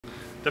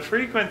the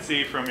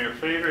frequency from your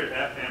favorite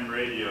FM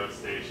radio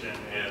station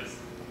is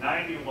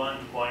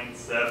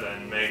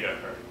 91.7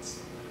 megahertz.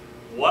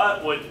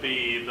 What would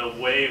be the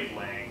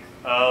wavelength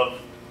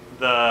of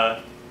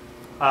the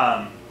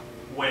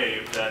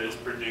wave that is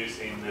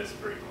producing this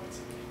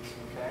frequency?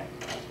 Okay.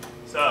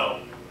 So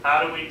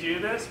how do we do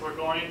this? We're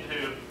going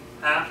to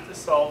have to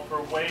solve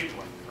for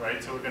wavelength,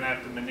 right? So we're going to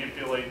have to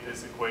manipulate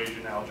this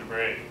equation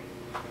algebraically.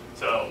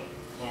 So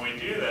when we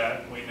do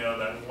that, we know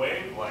that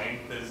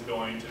wavelength is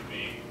going to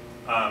be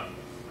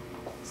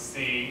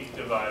c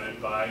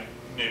divided by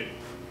nu,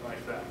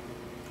 like that.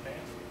 Okay?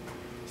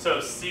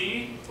 So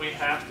c, we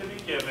have to be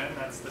given,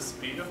 that's the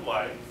speed of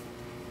light.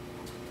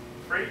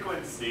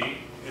 Frequency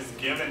is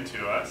given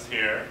to us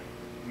here,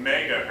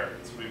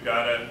 megahertz. We've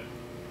got to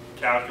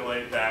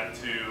calculate that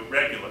to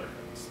regular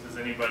hertz. Does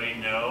anybody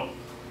know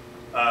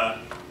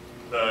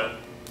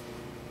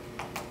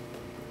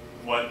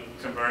what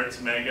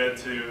converts mega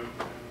to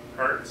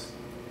hertz?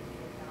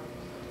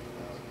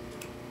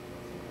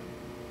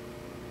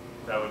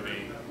 That would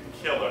be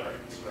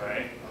kilohertz,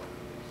 right?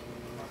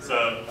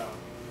 So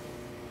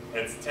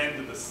it's 10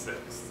 to the 6th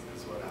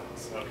is what it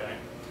is. Okay.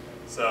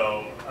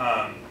 So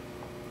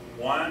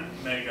 1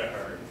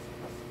 megahertz,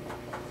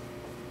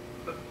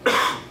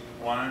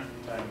 1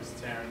 times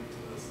 10 to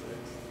the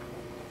 6th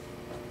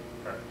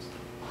hertz.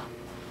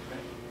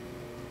 Okay.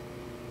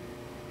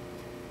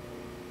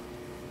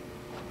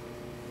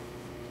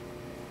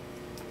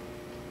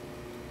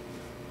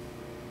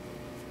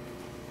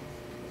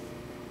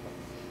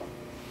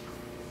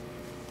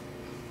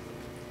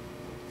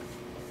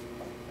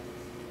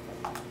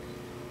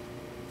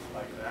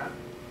 Like that.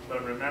 But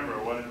remember,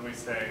 what did we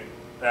say?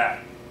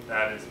 That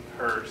is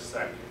per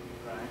second,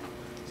 right?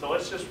 So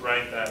let's just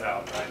write that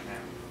out right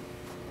now.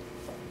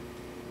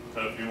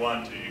 So if you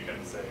want to, you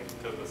can say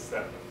to the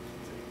 7th.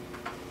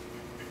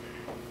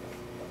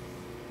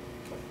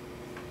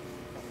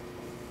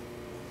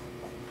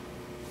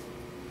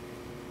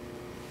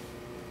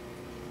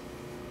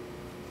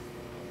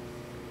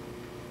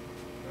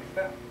 Like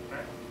that,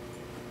 right?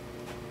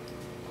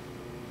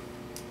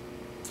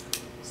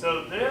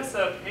 So this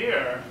up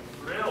here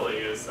really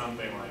is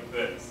something like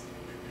this.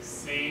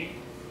 C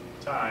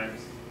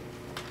times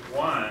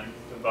 1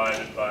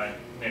 divided by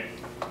nu.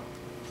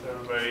 Does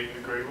everybody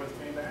agree with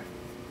me there?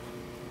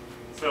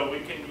 So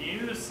we can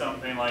use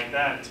something like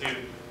that too,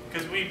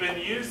 because we've been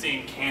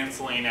using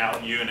canceling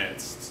out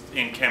units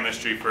in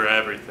chemistry for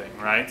everything,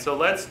 right? So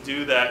let's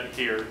do that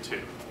here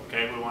too,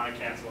 okay? We want to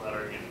cancel out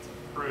our units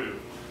and prove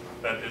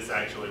that this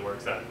actually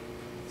works out.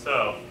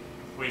 So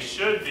we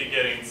should be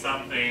getting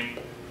something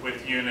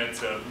with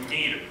units of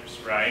meters,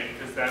 right?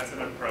 Because that's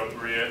an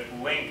appropriate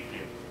length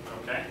unit,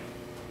 okay?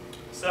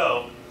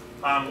 So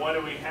what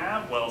do we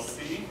have? Well,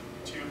 C,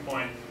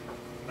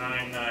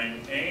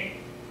 2.998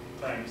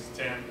 times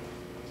 10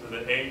 to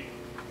the 8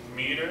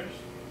 meters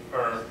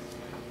per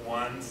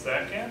 1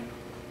 second.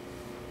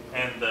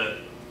 And the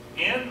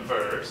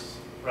inverse,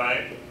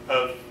 right,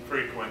 of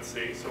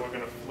frequency, so we're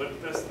going to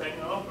flip this thing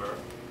over.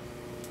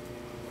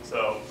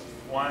 So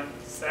 1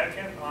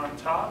 second on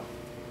top,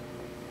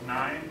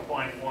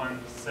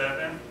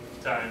 9.17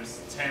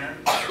 times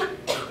 10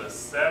 to the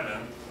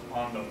 7th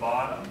on the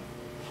bottom.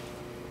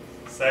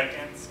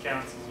 Seconds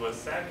cancels with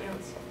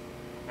seconds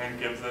and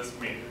gives us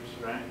meters,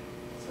 right?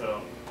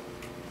 So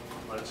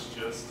let's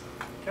just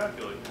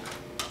calculate it.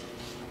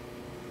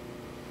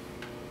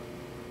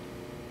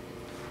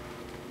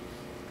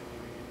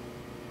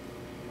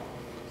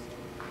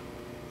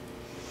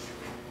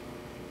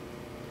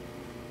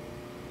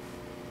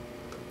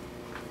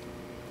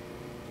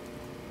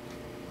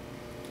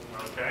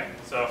 Okay,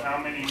 so how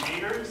many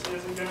meters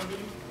is it going to be?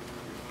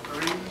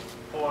 3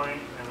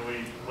 point, and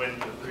we went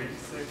to 3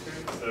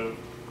 sixteenths, so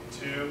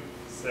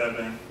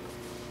 2.7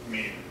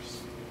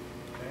 meters.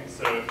 Okay,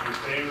 so if your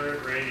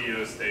favorite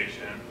radio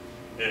station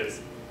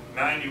is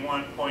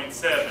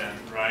 91.7,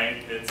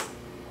 right, it's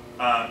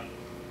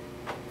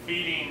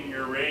feeding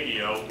your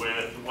radio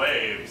with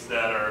waves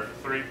that are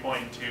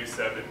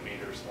 3.27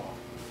 meters long.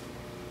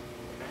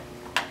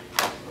 Okay.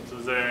 So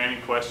is there any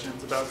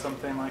questions about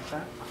something like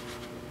that?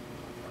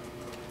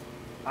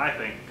 I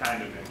think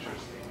kind of interesting,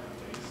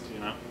 at least, you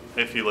know,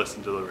 if you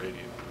listen to the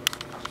radio.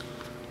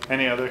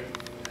 Any other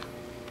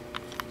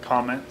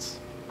comments?